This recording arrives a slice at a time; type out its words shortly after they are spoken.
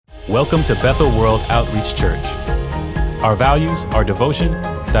Welcome to Bethel World Outreach Church. Our values are devotion,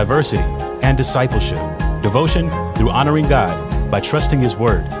 diversity, and discipleship. Devotion through honoring God by trusting His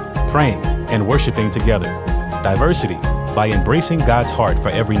Word, praying, and worshiping together. Diversity by embracing God's heart for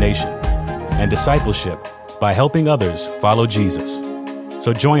every nation. And discipleship by helping others follow Jesus.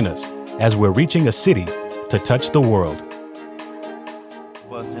 So join us as we're reaching a city to touch the world.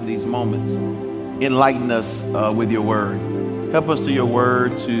 Us in these moments, enlighten us with your word. Help us through your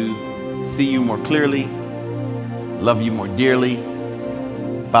word to see you more clearly, love you more dearly,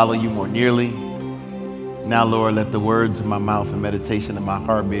 follow you more nearly. Now, Lord, let the words of my mouth and meditation of my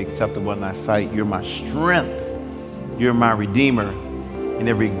heart be acceptable in thy sight. You're my strength. You're my redeemer. In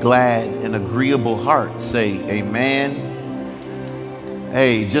every glad and agreeable heart, say amen.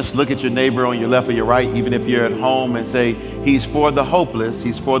 Hey, just look at your neighbor on your left or your right, even if you're at home, and say, he's for the hopeless,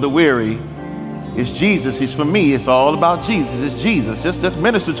 he's for the weary. It's Jesus, he's for me. It's all about Jesus. It's Jesus. Just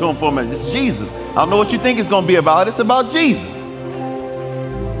minister to him for a minute. It's Jesus. I don't know what you think it's going to be about. It's about Jesus.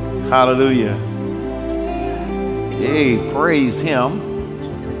 Hallelujah. Hey, praise him.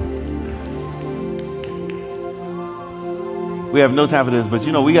 We have no time for this, but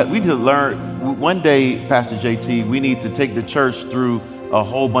we need to learn. One day, Pastor JT, we need to take the church through a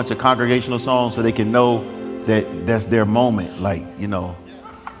whole bunch of congregational songs so they can know that that's their moment. Like, in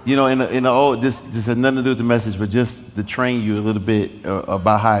the old, this has nothing to do with the message, but just to train you a little bit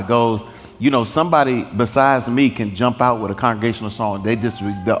about how it goes. Somebody besides me can jump out with a congregational song.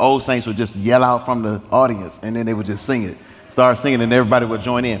 The old saints would just yell out from the audience, and then they would just sing it, start singing, and everybody would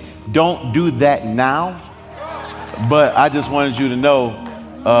join in. Don't do that now, but I just wanted you to know,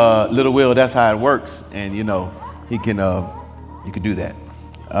 Little Will, that's how it works, and you can do that.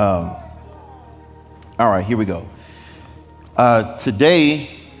 All right, here we go.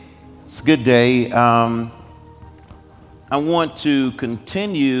 Today. It's a good day. I want to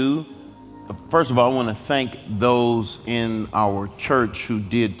continue. First of all, I want to thank those in our church who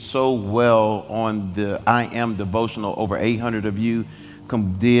did so well on the I Am devotional. Over 800 of you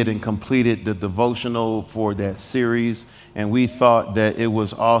did and completed the devotional for that series. And we thought that it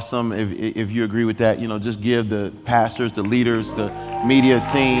was awesome. If you agree with that, just give the pastors, the leaders, the media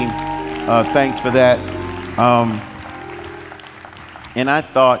team, thanks for that. And I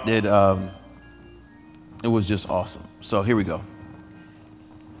thought that it was just awesome. So here we go.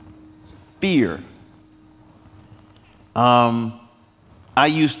 Fear. I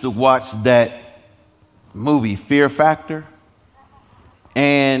used to watch that movie, Fear Factor.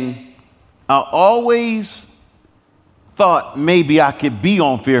 And I always thought maybe I could be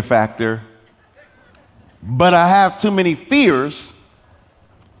on Fear Factor, but I have too many fears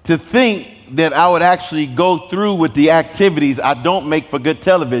to think that I would actually go through with the activities. I don't make for good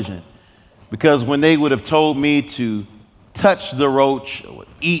television, because when they would have told me to touch the roach or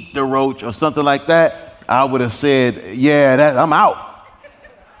eat the roach or something like that, I would have said, I'm out.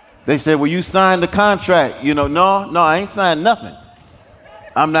 They said, well, you signed the contract. No, I ain't signed nothing.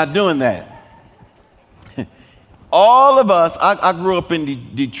 I'm not doing that. All of us, I grew up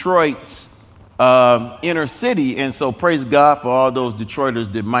in Detroit's inner city, and so praise God for all those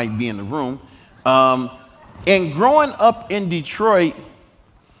Detroiters that might be in the room. And growing up in Detroit,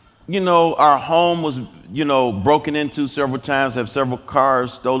 our home was, broken into several times, have several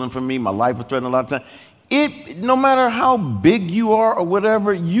cars stolen from me. My life was threatened a lot of times. No matter how big you are or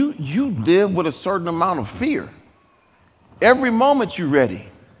whatever, you live with a certain amount of fear. Every moment you're ready.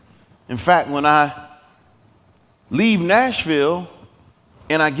 In fact, when I leave Nashville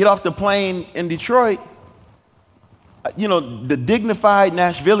and I get off the plane in Detroit, the dignified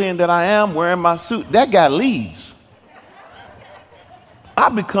Nashvilleian that I am, wearing my suit, that guy leaves. I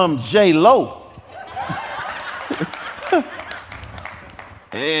become J-Lo.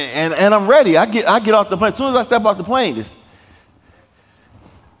 and I'm ready. I get off the plane. As soon as I step off the plane,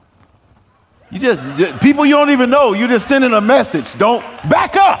 people you don't even know, you just sending a message. Don't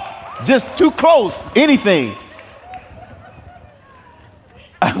back up. Just too close. Anything.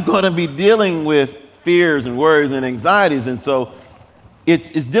 I'm going to be dealing with fears and worries and anxieties, and so it's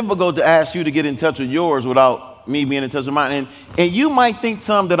difficult to ask you to get in touch with yours without me being in touch with mine. And you might think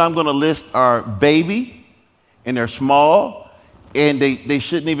some that I'm going to list are baby, and they're small, and they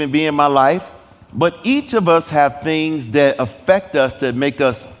shouldn't even be in my life. But each of us have things that affect us, that make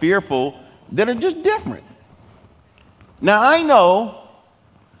us fearful, that are just different. Now, I know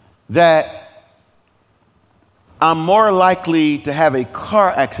that I'm more likely to have a car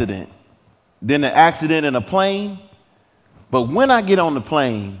accident than an accident in a plane, but when I get on the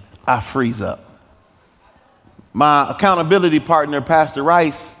plane, I freeze up. My accountability partner, Pastor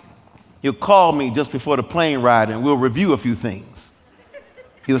Rice, he'll call me just before the plane ride and we'll review a few things.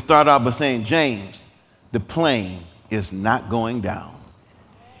 He'll start out by saying, James, the plane is not going down.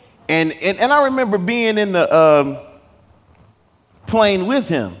 And I remember being in the plane with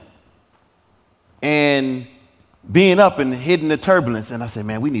him and being up and hitting the turbulence. And I said,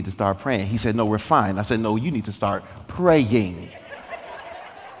 man, we need to start praying. He said, no, we're fine. I said, no, you need to start praying.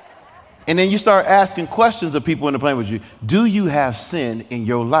 And then you start asking questions of people in the plane with you. Do you have sin in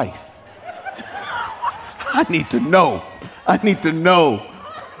your life? I need to know. I need to know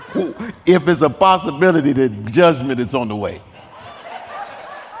if it's a possibility that judgment is on the way.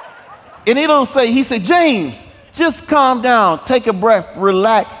 And he said, James, just calm down, take a breath,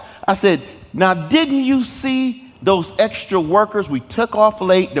 relax. I said, now didn't you see those extra workers? We took off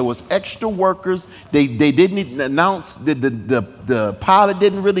late. There was extra workers. They didn't announce, the pilot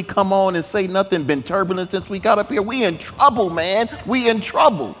didn't really come on and say nothing. Been turbulence since we got up here. We in trouble, man. We in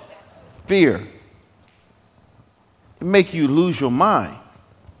trouble. Fear. It make you lose your mind.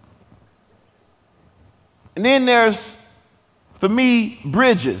 And then there's, for me,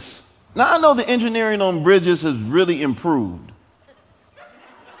 bridges. Now, I know the engineering on bridges has really improved.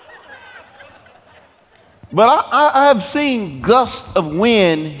 But I have seen gusts of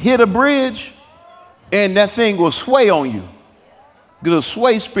wind hit a bridge, and that thing will sway on you. Get a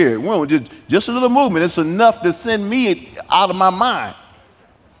sway spirit. Well, just a little movement. It's enough to send me out of my mind.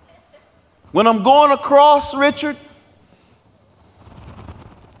 When I'm going across, Richard,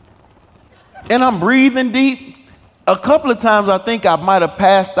 and I'm breathing deep, a couple of times I think I might have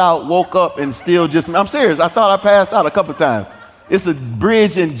passed out, woke up, and still I'm serious. I thought I passed out a couple of times. It's a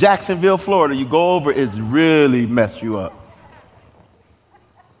bridge in Jacksonville, Florida. You go over, it's really messed you up.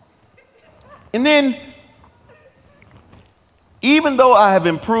 And then, even though I have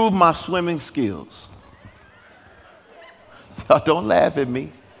improved my swimming skills, y'all don't laugh at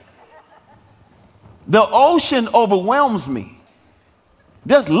me. The ocean overwhelms me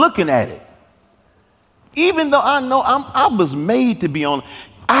just looking at it. Even though I know I was made to be on,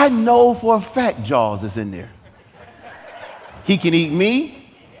 I know for a fact Jaws is in there. He can eat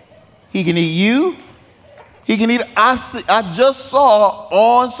me. He can eat you. He can eat. I just saw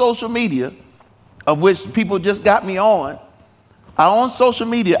on social media, of which people just got me on. On social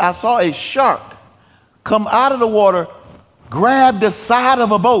media, I saw a shark come out of the water, grab the side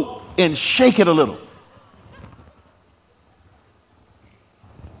of a boat, and shake it a little.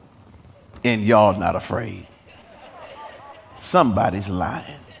 And y'all not afraid. Somebody's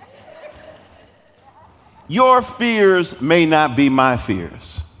lying. Your fears may not be my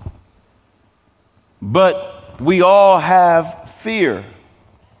fears, but we all have fear.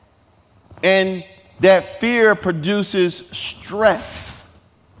 And that fear produces stress.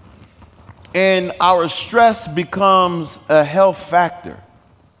 And our stress becomes a health factor.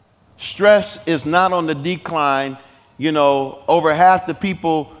 Stress is not on the decline. You know, over half the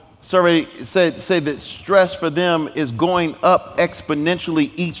people survey say that stress for them is going up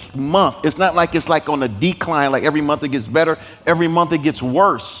exponentially each month. It's not like it's like on a decline, like every month it gets better, every month it gets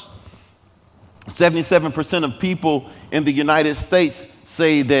worse. 77% of people in the United States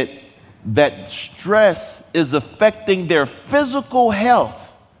say that stress is affecting their physical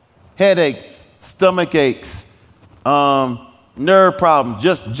health. Headaches, stomach aches, nerve problems,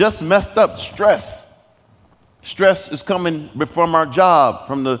 just messed up stress. Stress is coming from our job,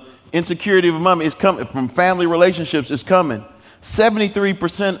 from the insecurity of money, it's coming from family relationships, it's coming.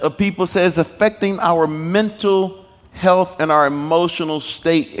 73% of people say it's affecting our mental health and our emotional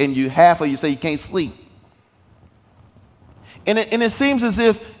state, and half of you say you can't sleep. And it seems as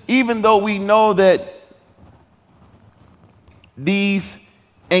if even though we know that these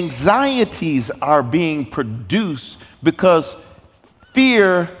anxieties are being produced because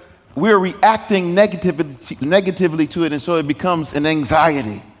fear, we're reacting negatively to it, and so it becomes an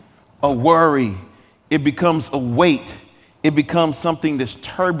anxiety, a worry. It becomes a weight. It becomes something that's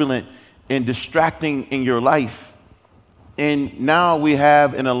turbulent and distracting in your life. And now we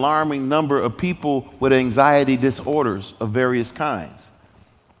have an alarming number of people with anxiety disorders of various kinds.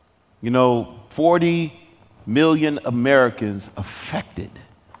 40 million Americans affected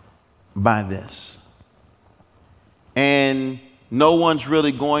by this. And no one's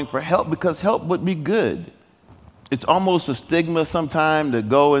really going for help because help would be good. It's almost a stigma sometimes to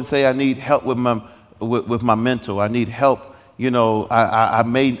go and say, I need help with my mental. I need help. I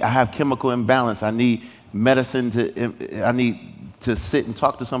have chemical imbalance. I need medicine I need to sit and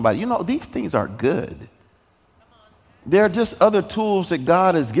talk to somebody. These things are good. They're just other tools that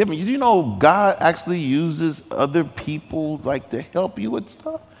God has given you. God actually uses other people to help you with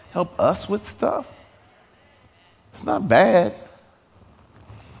stuff, help us with stuff. It's not bad.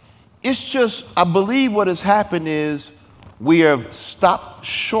 It's just, I believe what has happened is we have stopped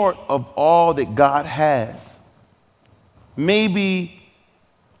short of all that God has. Maybe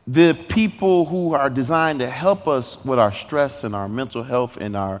the people who are designed to help us with our stress and our mental health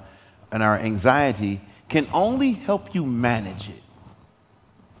and our anxiety can only help you manage it.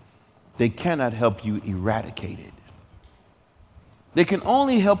 They cannot help you eradicate it. They can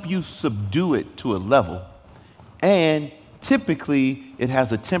only help you subdue it to a level, and typically it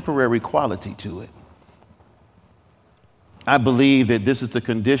has a temporary quality to it. I believe that this is the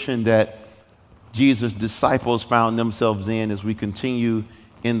condition that Jesus' disciples found themselves in as we continue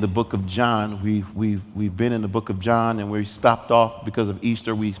in the book of John. We've been in the book of John, and we stopped off because of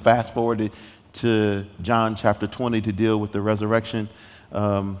Easter. We fast forwarded to John chapter 20 to deal with the resurrection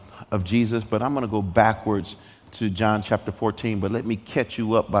of Jesus. But I'm going to go backwards to John chapter 14. But let me catch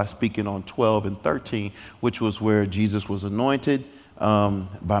you up by speaking on 12 and 13, which was where Jesus was anointed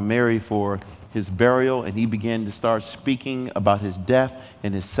by Mary for his burial, and he began to start speaking about his death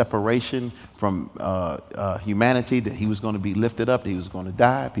and his separation from humanity, that he was going to be lifted up, that he was going to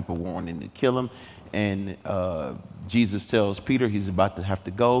die. People were wanting to kill him. And Jesus tells Peter he's about to have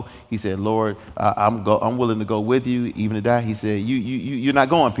to go. He said, Lord, I'm willing to go with you, even to die. He said, you're not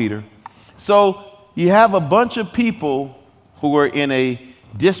going, Peter. So you have a bunch of people who are in a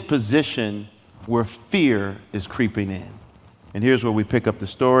disposition where fear is creeping in. And here's where we pick up the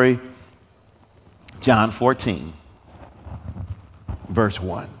story. John 14, verse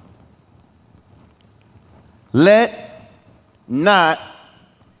 1. Let not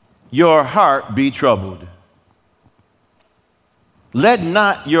your heart be troubled. Let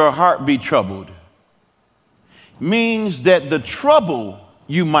not your heart be troubled means that the trouble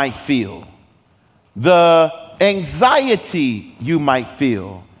you might feel, the anxiety you might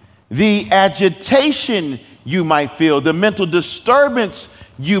feel, the agitation you might feel, the mental disturbance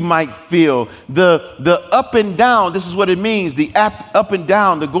you might feel, the up and down. This is what it means, the up and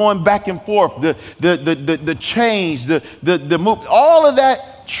down, the going back and forth, the change, the move, all of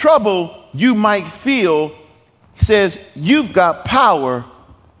that trouble you might feel. Says you've got power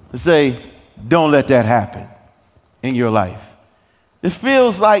to say, don't let that happen in your life. It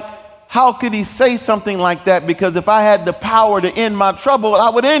feels like, how could he say something like that? Because if I had the power to end my trouble, I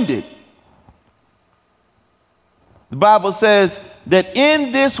would end it. The Bible says that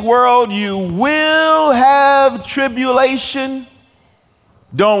in this world you will have tribulation.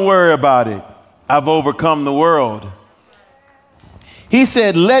 Don't worry about it. I've overcome the world. He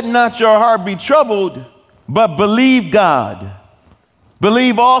said, let not your heart be troubled, but believe God.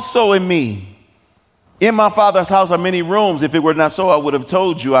 Believe also in me. In my Father's house are many rooms. If it were not so, I would have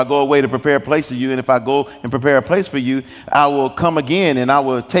told you. I go away to prepare a place for you. And if I go and prepare a place for you, I will come again and I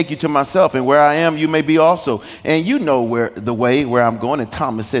will take you to myself. And where I am, you may be also. And you know where the way where I'm going. And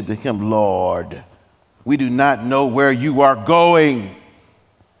Thomas said to him, Lord, we do not know where you are going.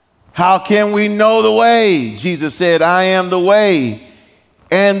 How can we know the way? Jesus said, I am the way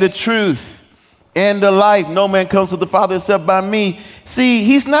and the truth and the life. No man comes to the Father except by me. See,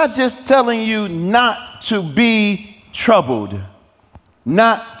 he's not just telling you not to be troubled,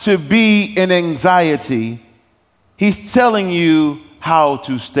 not to be in anxiety. He's telling you how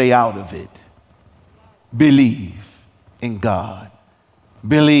to stay out of it. Believe in God.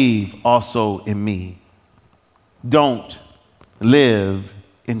 Believe also in me. Don't live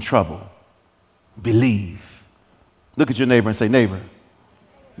in trouble. Believe. Look at your neighbor and say, neighbor,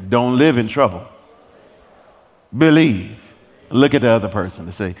 don't live in trouble. Believe. Look at the other person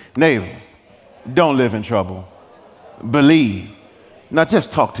and say, neighbor, don't live in trouble. Believe. Now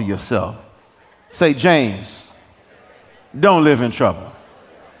just talk to yourself. Say, James, don't live in trouble.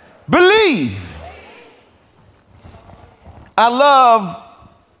 Believe. I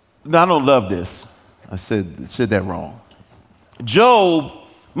don't love this. I said that wrong. Job,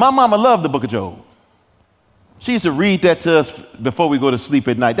 my mama loved the book of Job. She used to read that to us before we go to sleep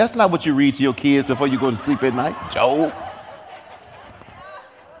at night. That's not what you read to your kids before you go to sleep at night, Job.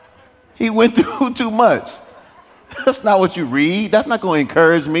 He went through too much. That's not what you read. That's not going to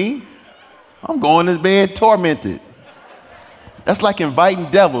encourage me. I'm going to bed tormented. That's like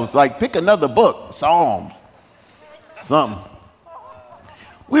inviting devils. Like, pick another book, Psalms, something.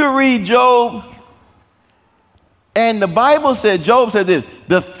 We would read Job, and the Bible said, Job said this,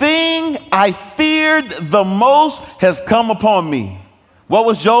 the thing I feared the most has come upon me. What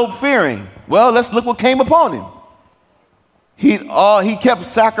was Job fearing? Well, let's look what came upon him. He kept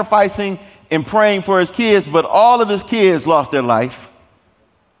sacrificing and praying for his kids, but all of his kids lost their life.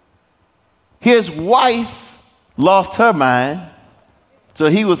 His wife lost her mind. So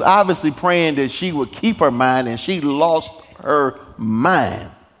he was obviously praying that she would keep her mind, and she lost her mind.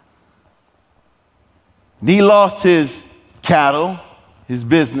 He lost his cattle, his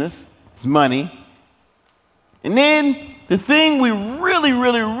business, his money. And then the thing we really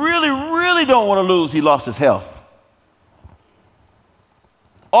don't want to lose, he lost his health.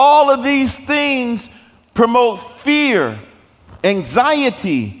 All of these things promote fear,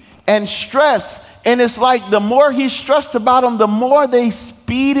 anxiety, and stress. And it's like the more he stressed about them, the more they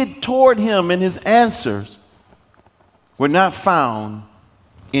speeded toward him, and his answers were not found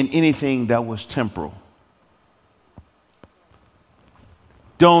in anything that was temporal.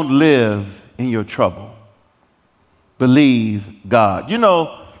 Don't live in your trouble. Believe God. You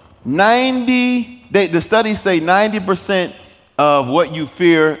know, the studies say 90% of what you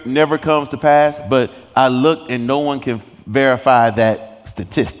fear never comes to pass, but I looked and no one can verify that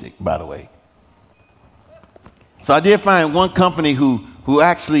statistic, by the way. So I did find one company who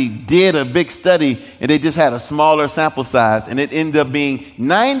actually did a big study, and they just had a smaller sample size, and it ended up being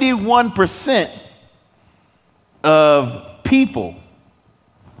 91% of people,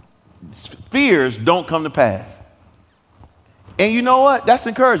 fears don't come to pass. And you know what? That's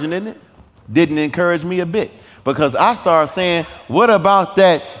encouraging, isn't it? Didn't encourage me a bit, because I started saying, what about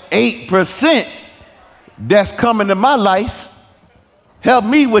that 8% that's coming to my life? Help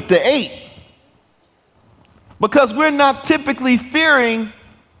me with the 8. Because we're not typically fearing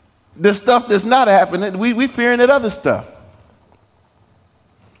the stuff that's not happening. We're fearing that other stuff.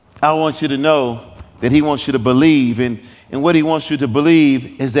 I want you to know that he wants you to believe. And what he wants you to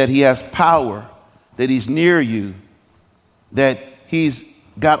believe is that he has power, that he's near you, that he's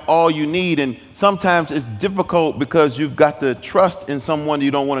got all you need. And sometimes it's difficult because you've got to trust in someone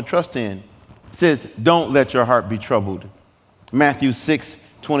you don't want to trust in. It says, don't let your heart be troubled. Matthew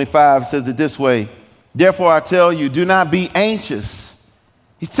 6:25 says it this way. Therefore, I tell you, do not be anxious.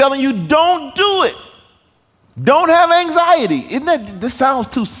 He's telling you, don't do it. Don't have anxiety. This sounds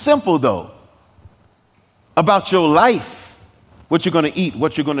too simple, though. About your life, what you're going to eat,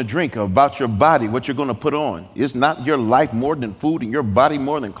 what you're going to drink, about your body, what you're going to put on. Is not your life more than food and your body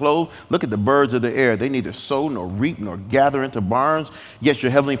more than clothes? Look at the birds of the air. They neither sow nor reap nor gather into barns, yet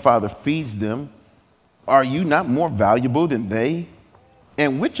your heavenly Father feeds them. Are you not more valuable than they?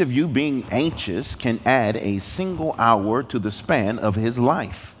 And which of you, being anxious, can add a single hour to the span of his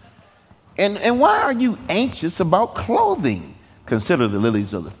life? And why are you anxious about clothing? Consider the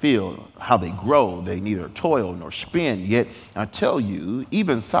lilies of the field, how they grow. They neither toil nor spin. Yet I tell you,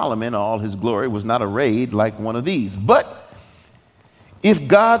 even Solomon in all his glory was not arrayed like one of these. But if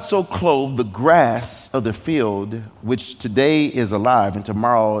God so clothed the grass of the field, which today is alive and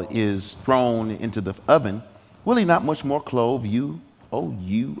tomorrow is thrown into the oven, will he not much more clothe you, O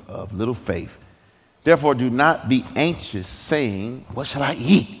you of little faith? Therefore, do not be anxious, saying, what shall I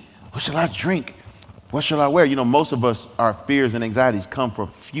eat? What shall I drink? What shall I wear? You know, most of us, our fears and anxieties come from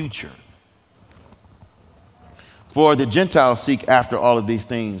future. For the Gentiles seek after all of these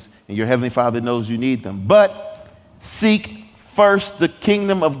things, and your heavenly Father knows you need them. But seek first the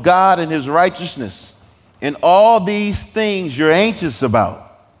kingdom of God and his righteousness, and all these things you're anxious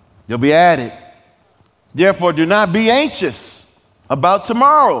about, they'll be added. Therefore, do not be anxious about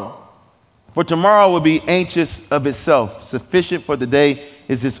tomorrow, for tomorrow will be anxious of itself. Sufficient for the day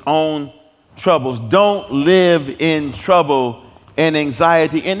is its own troubles. Don't live in trouble and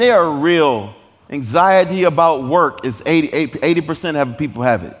anxiety, and they are real. Anxiety about work is 80% of people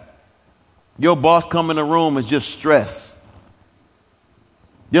have it. Your boss come in the room is just stress.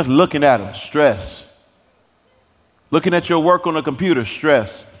 Just looking at him, stress. Looking at your work on the computer,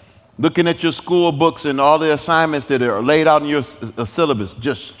 stress. Looking at your school books and all the assignments that are laid out in your syllabus,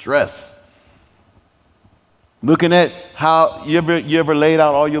 just stress. Looking at how you ever laid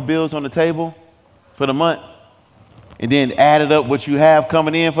out all your bills on the table for the month and then added up what you have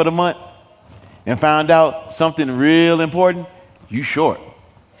coming in for the month and found out something real important, you short.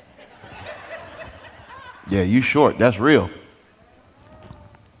 Yeah, you short. That's real.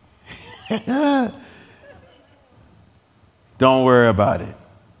 Don't worry about it.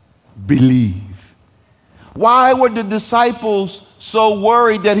 Believe. Why were the disciples so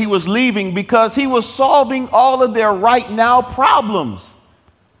worried that he was leaving? Because he was solving all of their right now problems.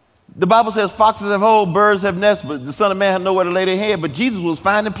 The Bible says foxes have holes, birds have nests, but the Son of Man had nowhere to lay their head. But Jesus was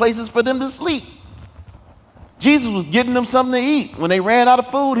finding places for them to sleep. Jesus was getting them something to eat. When they ran out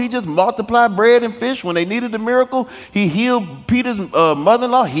of food, he just multiplied bread and fish. When they needed a miracle, he healed Peter's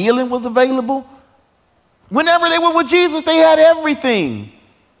mother-in-law. Healing was available. Whenever they were with Jesus, they had everything.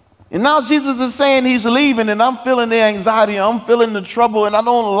 And now Jesus is saying he's leaving, and I'm feeling the anxiety, I'm feeling the trouble, and I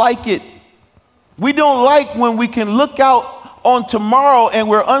don't like it. We don't like when we can look out on tomorrow and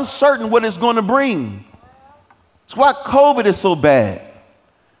we're uncertain what it's going to bring. That's why COVID is so bad.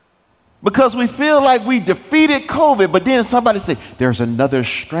 because we feel like we defeated COVID, but then somebody say, there's another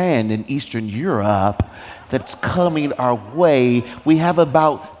strand in Eastern Europe that's coming our way. We have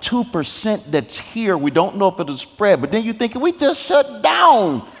about 2% that's here. We don't know if it'll spread, but then you're thinking, we just shut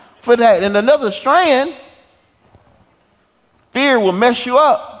down for that. And another strand, fear will mess you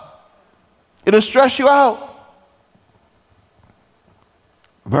up. It'll stress you out.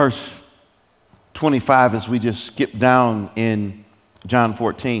 Verse 25, as we just skip down in John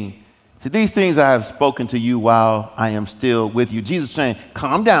 14. See, these things I have spoken to you while I am still with you. Jesus saying,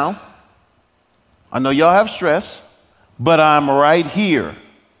 calm down. I know y'all have stress, but I'm right here.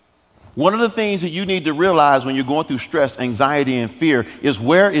 One of the things that you need to realize when you're going through stress, anxiety, and fear is,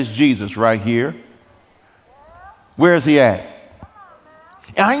 where is Jesus? Right here. Where is he at?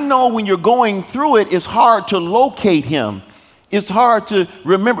 And I know when you're going through it, it's hard to locate him. It's hard to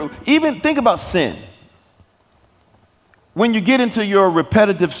remember. Even think about sin. When you get into your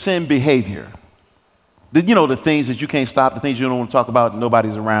repetitive sin behavior, the things that you can't stop, the things you don't want to talk about,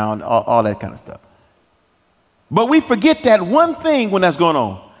 nobody's around, all that kind of stuff. But we forget that one thing when that's going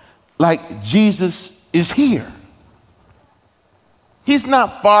on, like Jesus is here. He's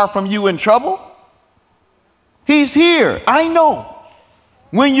not far from you in trouble. He's here. I know.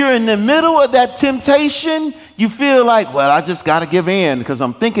 When you're in the middle of that temptation, you feel like, well, I just got to give in because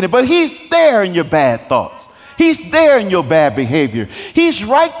I'm thinking it. But he's there in your bad thoughts. He's there in your bad behavior. He's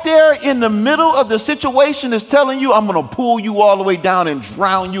right there in the middle of the situation that's telling you, I'm going to pull you all the way down and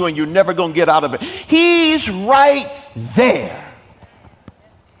drown you and you're never going to get out of it. He's right there.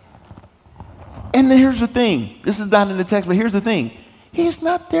 And here's the thing. This is not in the text, but here's the thing. He's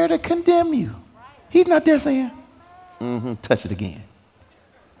not there to condemn you. He's not there saying, touch it again.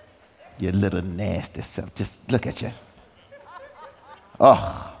 You little nasty self. Just look at you.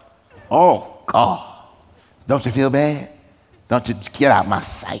 Oh, God. Don't you feel bad? Don't you get out my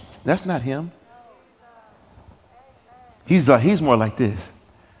sight? That's not him. He's more like this.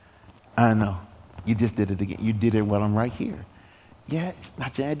 I know. You just did it again. You did it while I'm right here. Yeah, it's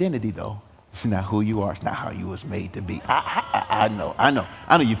not your identity, though. It's not who you are. It's not how you was made to be. I know.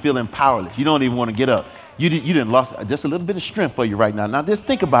 You're feeling powerless. You don't even want to get up. You didn't lost just a little bit of strength for you right now. Now just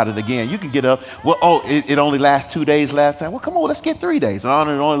think about it again. You can get up. Well, it only lasts 2 days last time. Well, come on, let's get 3 days. Oh, it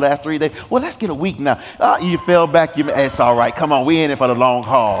only lasts 3 days. Well, let's get a week now. You fell back. It's all right. Come on, we in it for the long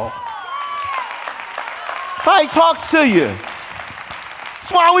haul. That's how he talks to you.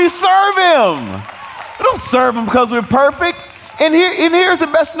 That's why we serve him. We don't serve him because we're perfect. And here's the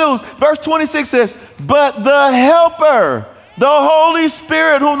best news. Verse 26 says, but the Helper, the Holy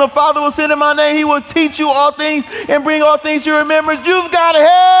Spirit, whom the Father will send in my name, he will teach you all things and bring all things to your remembrance. You've got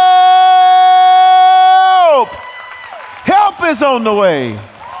help. Help is on the way.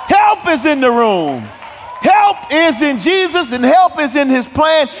 Help is in the room. Help is in Jesus and help is in his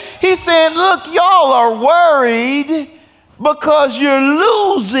plan. He's saying, look, y'all are worried because you're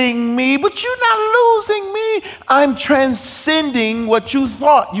losing me, but you're not losing me. I'm transcending what you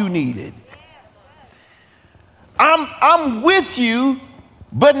thought you needed. I'm with you,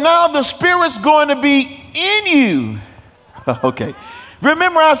 but now the Spirit's going to be in you. Okay.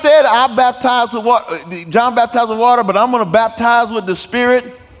 Remember I said I baptize with water, John baptized with water, but I'm going to baptize with the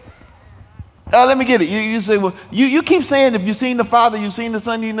Spirit. Let me get it. You say, well, you keep saying if you've seen the Father, you've seen the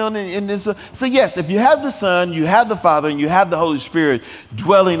Son, and this. So yes, if you have the Son, you have the Father, and you have the Holy Spirit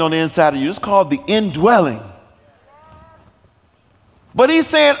dwelling on the inside of you. It's called the indwelling. But he's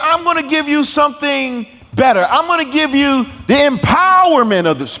saying, I'm going to give you something better. I'm going to give you the empowerment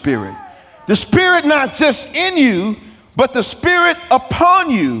of the Spirit. The Spirit not just in you, but the Spirit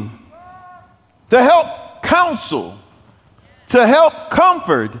upon you to help counsel, to help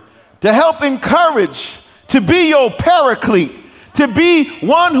comfort, to help encourage, to be your paraclete, to be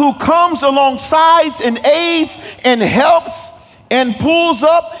one who comes alongside and aids and helps and pulls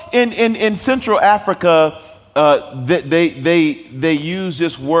up. In Central Africa, they use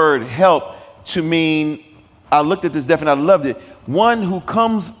this word help to mean, I looked at this definition, I loved it, one who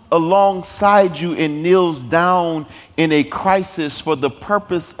comes alongside you and kneels down in a crisis for the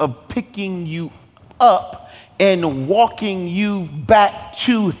purpose of picking you up and walking you back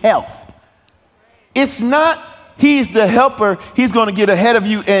to health. It's not he's the helper, he's going to get ahead of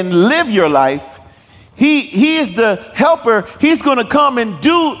you and live your life. He is the helper, he's going to come and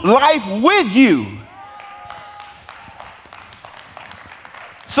do life with you.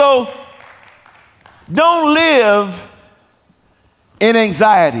 So don't live in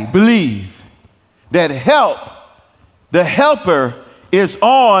anxiety. Believe that the helper is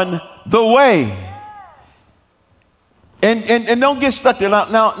on the way. And don't get stuck there.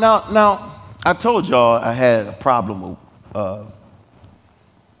 Now, I told y'all I had a problem with,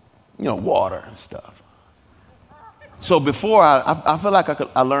 water and stuff. So before I feel like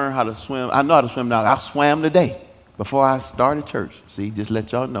I learned how to swim. I know how to swim now. I swam today before I started church. See, just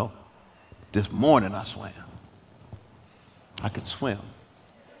let y'all know. This morning I swam. I could swim.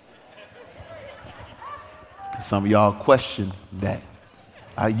 Some of y'all question that.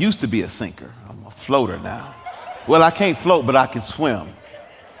 I used to be a sinker. I'm a floater now. Well, I can't float, but I can swim.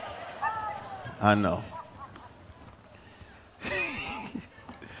 I know.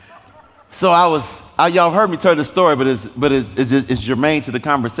 So y'all heard me tell the story, but it's germane to the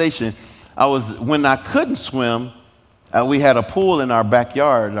conversation. When I couldn't swim, we had a pool in our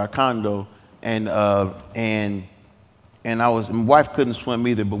backyard, our condo, and my wife couldn't swim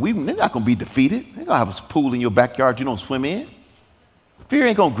either, but they're not gonna be defeated. They're gonna have a pool in your backyard you don't swim in. Fear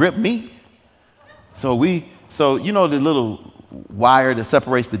ain't gonna grip me. So the little wire that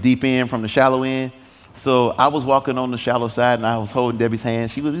separates the deep end from the shallow end. So I was walking on the shallow side and I was holding Debbie's hand.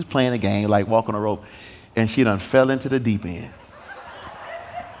 She was just playing a game, like walking a rope, and she done fell into the deep end.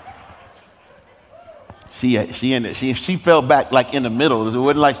 She fell back like in the middle. It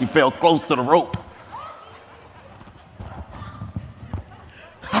wasn't like she fell close to the rope.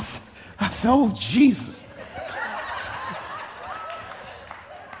 I said, oh, Jesus.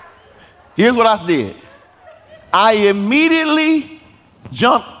 Here's what I did. I immediately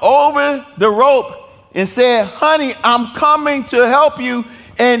jumped over the rope and said, honey, I'm coming to help you.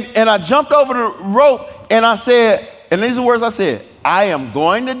 And I jumped over the rope and I said, and these are the words I said, I am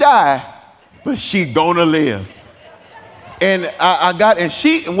going to die, but she gonna live. And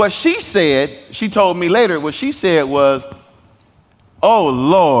what she said, she told me later, what she said was, oh,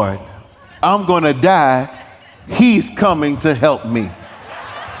 Lord, I'm going to die. He's coming to help me.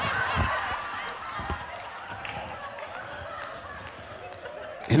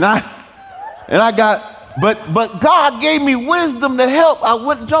 But God gave me wisdom to help.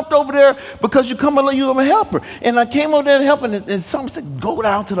 I jumped over there because you're a helper. And I came over there to help, and someone said, go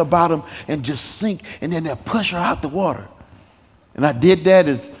down to the bottom and just sink, and then they'll push her out the water. And I did that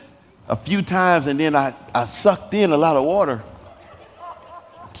a few times, and then I sucked in a lot of water.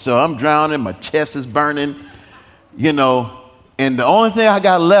 So I'm drowning, my chest is burning, and the only thing I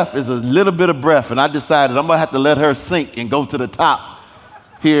got left is a little bit of breath, and I decided I'm going to have to let her sink and go to the top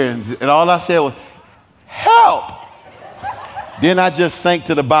here. And all I said was, help! Then I just sank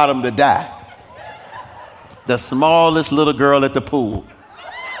to the bottom to die. The smallest little girl at the pool.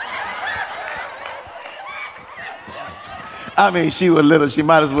 I mean, she was little. She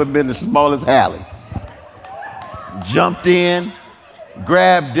might as well have been the smallest Hallie. Jumped in,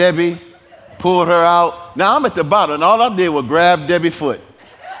 grabbed Debbie, pulled her out. Now I'm at the bottom, and all I did was grab Debbie's foot.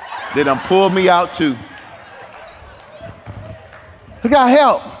 They done pulled me out too. I got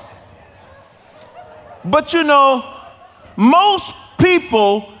help. But most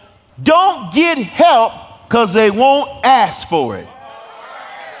people don't get help because they won't ask for it.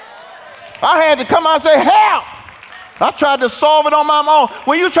 I had to come out and say, help! I tried to solve it on my own.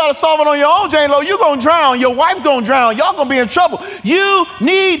 When you try to solve it on your own, Jane Lo, you're going to drown. Your wife's going to drown. Y'all going to be in trouble. You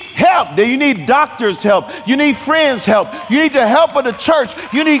need help. You need doctors' help. You need friends' help. You need the help of the church.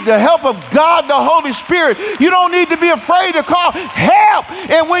 You need the help of God, the Holy Spirit. You don't need to be afraid to call help.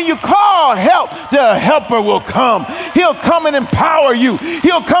 And when you call help, the helper will come. He'll come and empower you.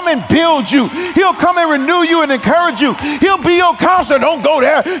 He'll come and build you. He'll come and renew you and encourage you. He'll be your counselor. Don't go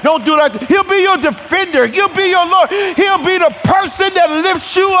there. Don't do that. He'll be your defender. He'll be your Lord. He'll be the person that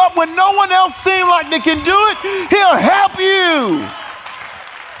lifts you up when no one else seems like they can do it. He'll help you.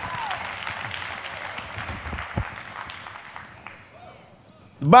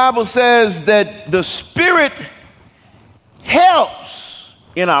 The Bible says that the Spirit helps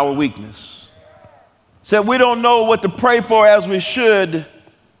in our weakness. Said we don't know what to pray for as we should,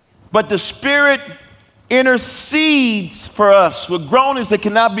 but the Spirit intercedes for us with groanings that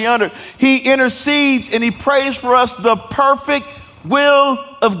cannot be uttered. He intercedes and he prays for us the perfect will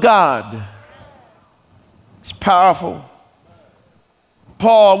of God. It's powerful.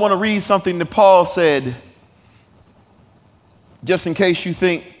 Paul, I want to read something that Paul said, just in case you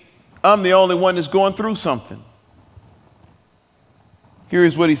think I'm the only one that's going through something.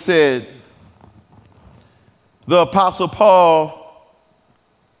 Here's what he said. The Apostle Paul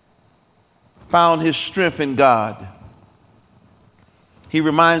found his strength in God. He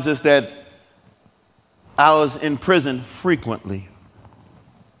reminds us that I was in prison frequently.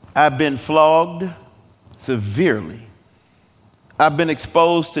 I've been flogged severely. I've been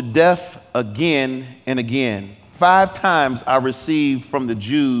exposed to death again and again. 5 times I received from the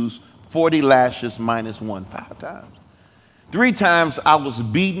Jews 40 lashes minus 1. 5 times. 3 times I was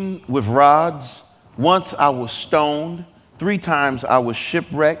beaten with rods. Once I was stoned. 3 times I was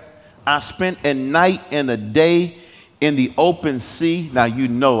shipwrecked. I spent a night and a day in the open sea. Now, you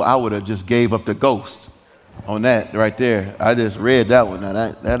know, I would have just gave up the ghost on that right there. I just read that one. Now,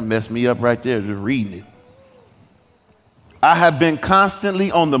 that messed me up right there, just reading it. I have been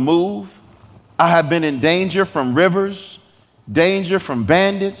constantly on the move. I have been in danger from rivers, danger from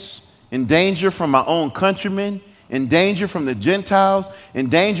bandits, in danger from my own countrymen, in danger from the Gentiles, in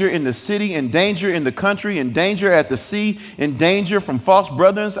danger in the city, in danger in the country, in danger at the sea, in danger from false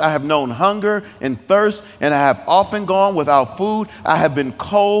brethren. I have known hunger and thirst, and I have often gone without food. I have been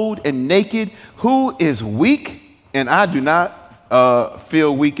cold and naked. Who is weak? And I do not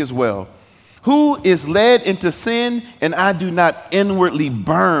feel weak as well. Who is led into sin? And I do not inwardly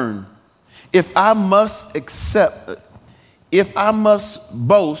burn. If I must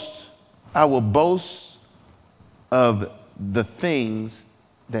boast, I will boast of the things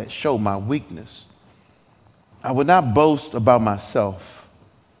that show my weakness. I will not boast about myself,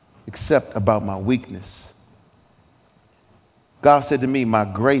 except about my weakness. God said to me, my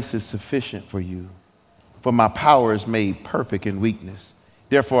grace is sufficient for you, for my power is made perfect in weakness.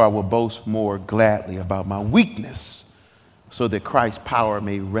 Therefore, I will boast more gladly about my weakness, so that Christ's power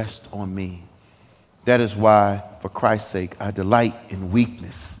may rest on me. That is why, for Christ's sake, I delight in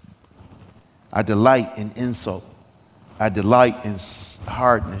weakness. I delight in insult. I delight in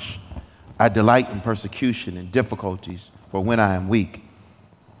hardness. I delight in persecution and difficulties, for when I am weak,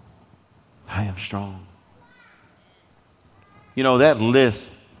 I am strong. You know, that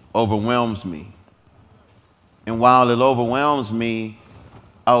list overwhelms me. And while it overwhelms me,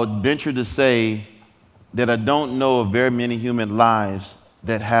 I would venture to say that I don't know of very many human lives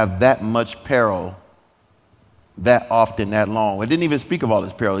that have that much peril that often, that long. It didn't even speak of all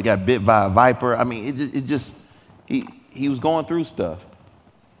this peril. He got bit by a viper. I mean, he was going through stuff.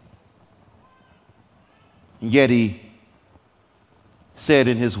 And yet he said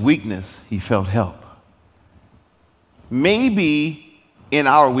in his weakness, he felt help. Maybe in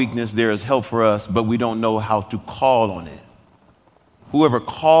our weakness there is help for us, but we don't know how to call on it. Whoever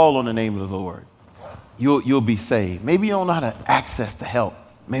call on the name of the Lord, you'll be saved. Maybe you don't know how to access the help.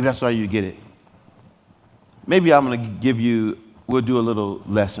 Maybe that's why you get it. Maybe I'm going to give you, we'll do a little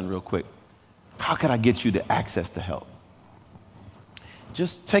lesson real quick. How can I get you to access the help?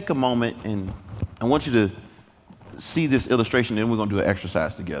 Just take a moment, and I want you to see this illustration, and then we're going to do an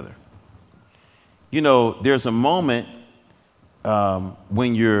exercise together. You know, there's a moment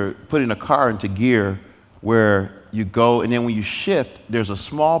when you're putting a car into gear where you go, and then when you shift, there's a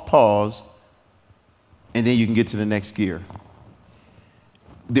small pause, and then you can get to the next gear.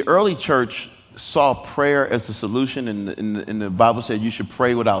 The early church saw prayer as the solution, and the Bible said you should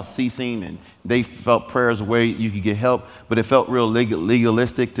pray without ceasing, and they felt prayer as a way you could get help, but it felt real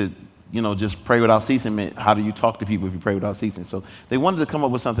legalistic to, just pray without ceasing. Meant, how do you talk to people if you pray without ceasing? So they wanted to come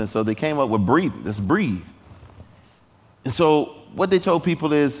up with something, so they came up with breathing. Let's breathe. And so what they told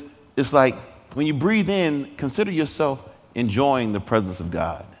people is, it's like, when you breathe in, consider yourself enjoying the presence of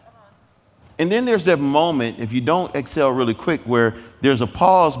God. And then there's that moment, if you don't exhale really quick, where there's a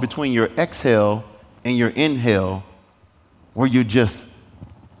pause between your exhale and your inhale, where you're just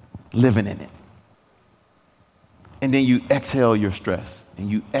living in it. And then you exhale your stress, and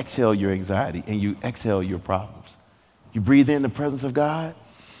you exhale your anxiety, and you exhale your problems. You breathe in the presence of God,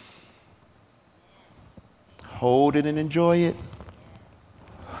 hold it and enjoy it,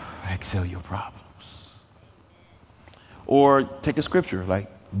 exhale your problems. Or take a scripture like,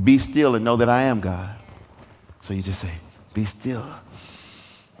 be still and know that I am God. So you just say, be still.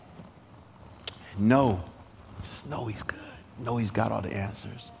 Know, just know he's good. Know he's got all the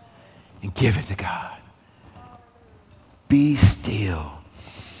answers. And give it to God. Be still.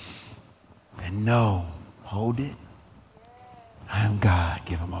 And know, hold it. I am God.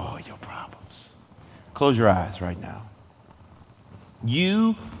 Give him all your problems. Close your eyes right now.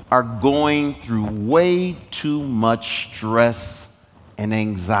 You are going through way too much stress and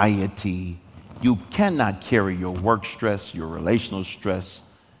anxiety. You cannot carry your work stress, your relational stress,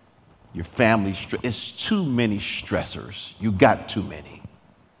 your family stress. It's too many stressors. You got too many.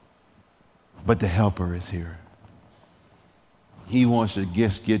 But the helper is here. He wants to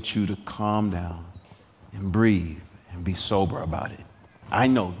just get you to calm down and breathe and be sober about it. I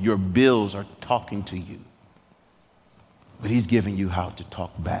know your bills are talking to you, but he's giving you how to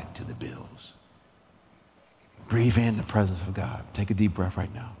talk back to the bills. Breathe in the presence of God. Take a deep breath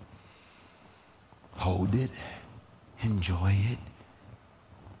right now. Hold it. Enjoy it.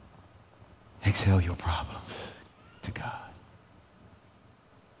 Exhale your problems to God.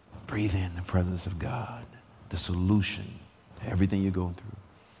 Breathe in the presence of God, the solution to everything you're going through.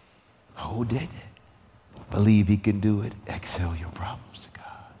 Hold it. Believe he can do it. Exhale your problems to God.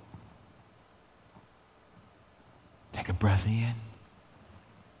 Take a breath in.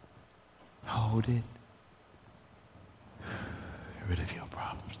 Hold it. Get rid of your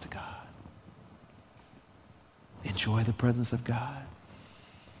problems to God. Enjoy the presence of God.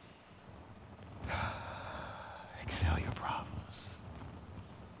 Exhale your problems.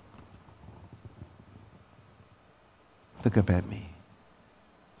 Look up at me.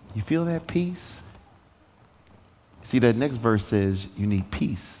 You feel that peace? See, that next verse says you need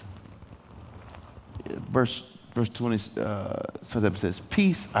peace. Verse 20 says,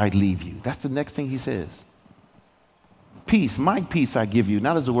 peace I leave you. That's the next thing he says. Peace, my peace I give you,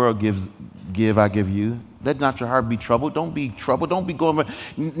 not as the world gives, I give you. Let not your heart be troubled. Don't be troubled. Don't be going,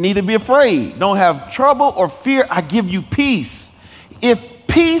 neither be afraid. Don't have trouble or fear. I give you peace. If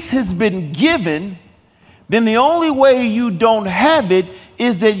peace has been given, then the only way you don't have it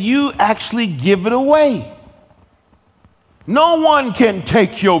is that you actually give it away. No one can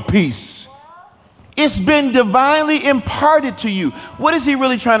take your peace. It's been divinely imparted to you. What is he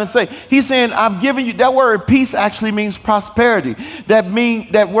really trying to say? He's saying, I've given you, that word peace actually means prosperity.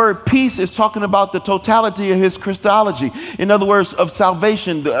 That word peace is talking about the totality of his Christology. In other words, of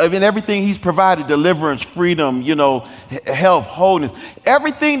salvation, in everything he's provided, deliverance, freedom, health, wholeness,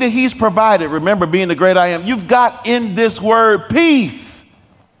 everything that he's provided. Remember, being the great I am, you've got in this word peace.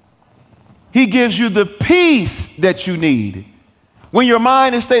 He gives you the peace that you need. When your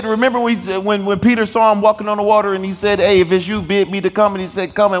mind is stayed, remember when Peter saw him walking on the water and he said, hey, if it's you, bid me to come. And he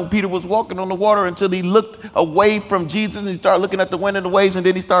said, come. And Peter was walking on the water until he looked away from Jesus and he started looking at the wind and the waves and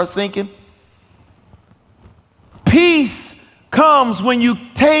then he started sinking. Peace comes when you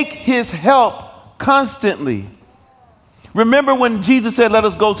take his help constantly. Remember when Jesus said, let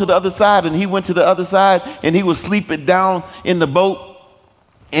us go to the other side, and he went to the other side and he was sleeping down in the boat.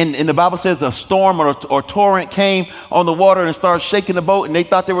 And the Bible says a storm or torrent came on the water and started shaking the boat, and they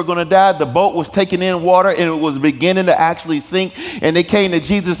thought they were going to die. The boat was taking in water, and it was beginning to actually sink. And they came to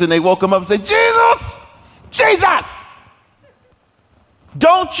Jesus, and they woke him up and said, Jesus,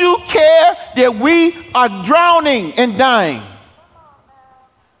 don't you care that we are drowning and dying?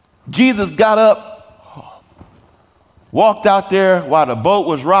 Jesus got up, walked out there while the boat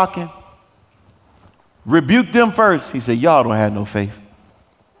was rocking, rebuked them first. He said, y'all don't have no faith.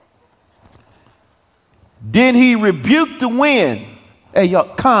 Then he rebuked the wind. Hey,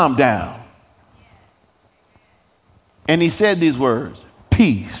 y'all, calm down. And he said these words,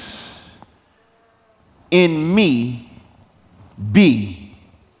 peace in me be.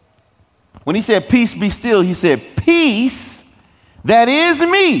 When he said peace be still, he said peace that is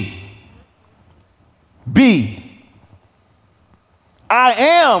me be. I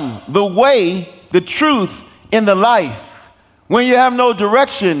am the way, the truth, and the life. When you have no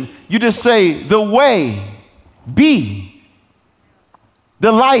direction, you just say the way be,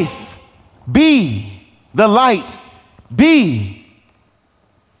 the life be, the light be,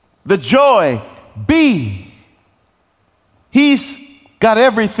 the joy be. He's got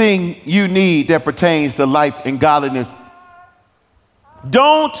everything you need that pertains to life and godliness.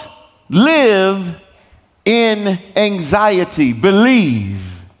 Don't live in anxiety.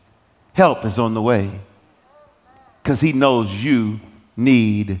 Believe help is on the way, because he knows you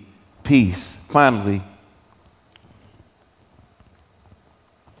need peace. Finally,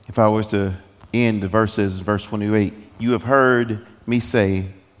 if I was to end the verses, verse 28, you have heard me say,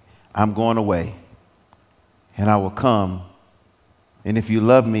 I'm going away, and I will come. And if you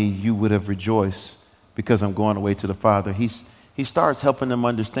love me, you would have rejoiced because I'm going away to the Father. He starts helping them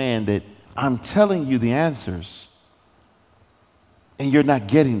understand that I'm telling you the answers, and you're not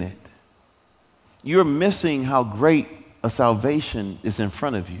getting it. You're missing how great a salvation is in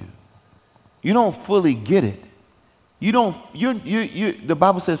front of you. You don't fully get it. The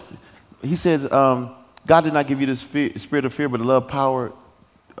Bible says, he says, God did not give you this spirit of fear, but a love, power,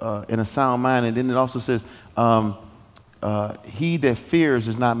 and a sound mind. And then it also says, he that fears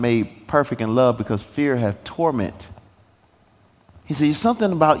is not made perfect in love, because fear hath torment. He says,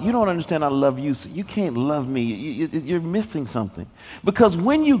 something about, you don't understand I love you, so you can't love me. You're missing something. Because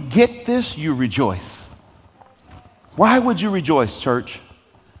when you get this, you rejoice. Why would you rejoice, church?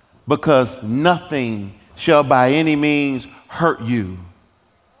 Because nothing shall by any means hurt you.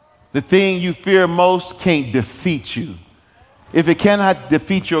 The thing you fear most can't defeat you. If it cannot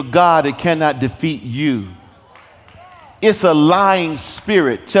defeat your God, it cannot defeat you. It's a lying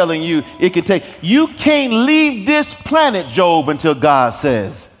spirit telling you it can take. You can't leave this planet, Job, until God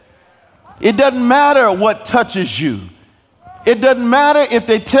says. It doesn't matter what touches you. It doesn't matter if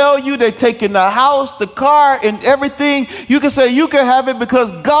they tell you they're taking the house, the car, and everything. You can say you can have it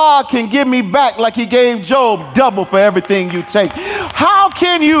because God can give me back like he gave Job double for everything you take. How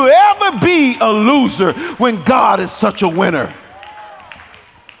can you ever be a loser when God is such a winner?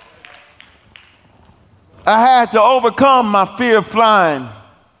 I had to overcome my fear of flying.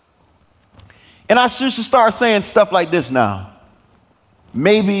 And I should start saying stuff like this now.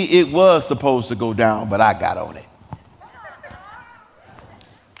 Maybe it was supposed to go down, but I got on it.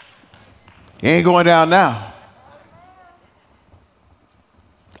 It ain't going down now.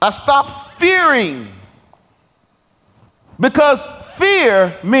 I stopped fearing because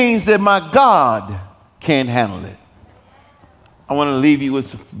fear means that my God can't handle it. I want to leave you with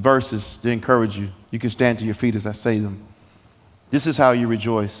some verses to encourage you. You can stand to your feet as I say them. This is how you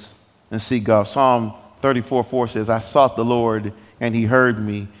rejoice and see God. Psalm 34:4 says, I sought the Lord and he heard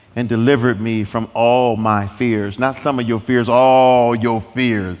me and delivered me from all my fears. Not some of your fears, all your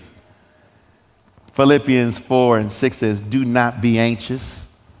fears. Philippians 4:6 says, do not be anxious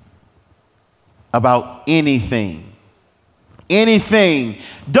about anything. Anything.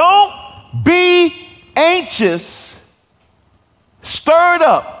 Don't be anxious, stirred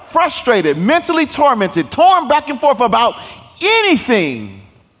up, frustrated, mentally tormented, torn back and forth about anything,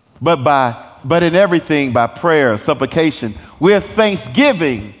 but in everything by prayer, supplication, with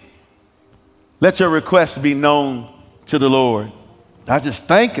thanksgiving. Let your requests be known to the Lord. I just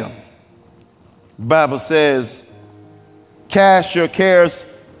thank him. The Bible says, cast your cares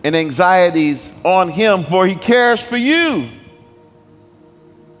and anxieties on him, for he cares for you.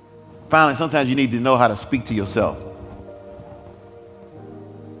 Finally, sometimes you need to know how to speak to yourself.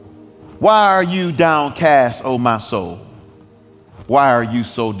 Why are you downcast, O my soul? Why are you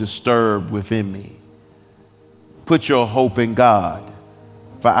so disturbed within me? Put your hope in God,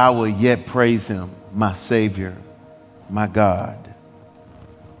 for I will yet praise him, my Savior, my God.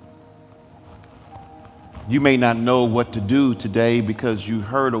 You may not know what to do today because you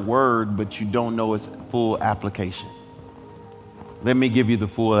heard a word, but you don't know its full application. Let me give you the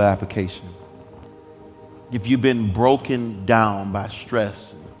full application. If you've been broken down by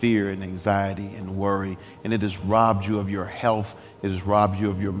stress, fear, and anxiety and worry, and it has robbed you of your health, it has robbed you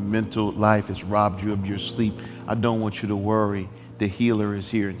of your mental life, it's robbed you of your sleep, I don't want you to worry. The healer is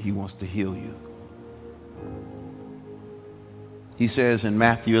here and he wants to heal you. He says in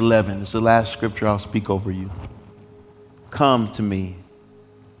Matthew 11, it's the last scripture I'll speak over you. Come to me,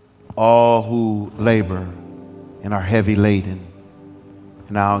 all who labor and are heavy laden,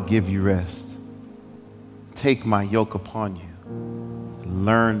 and I'll give you rest. Take my yoke upon you.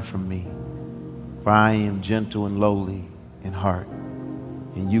 Learn from me, for I am gentle and lowly in heart,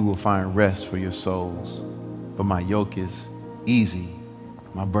 and you will find rest for your souls. For my yoke is easy,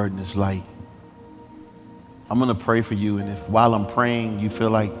 my burden is light. I'm going to pray for you, and if while I'm praying you feel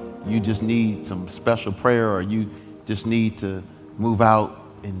like you just need some special prayer or you just need to move out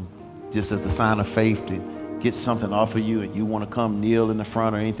and just as a sign of faith to get something off of you and you want to come kneel in the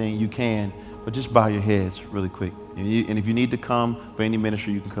front or anything, you can, but just bow your heads really quick. And if you need to come for any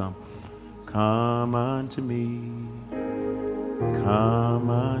ministry, you can come. Come unto me,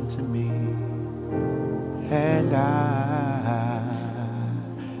 and I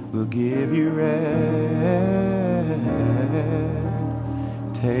will give you rest.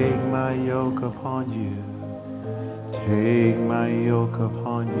 Take my yoke upon you. Take my yoke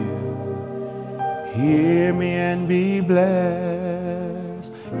upon you. Hear me and be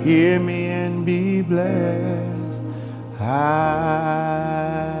blessed. Hear me and be blessed.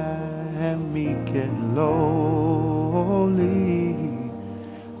 I am meek and lowly.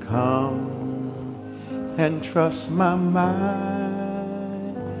 Come and trust my mind.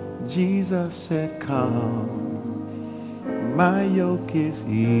 Jesus said, come. My yoke is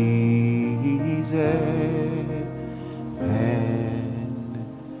easy and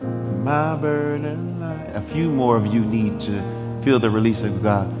my burden light. A few more of you need to feel the release of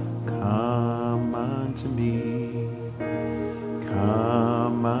God. Come unto me,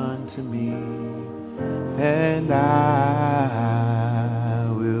 and I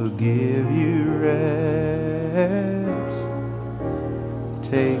will give you rest.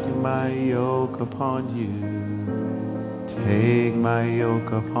 Take my yoke upon you. Take my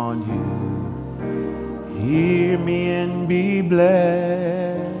yoke upon you. Hear me and be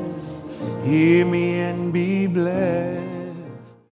blessed. Hear me and be blessed.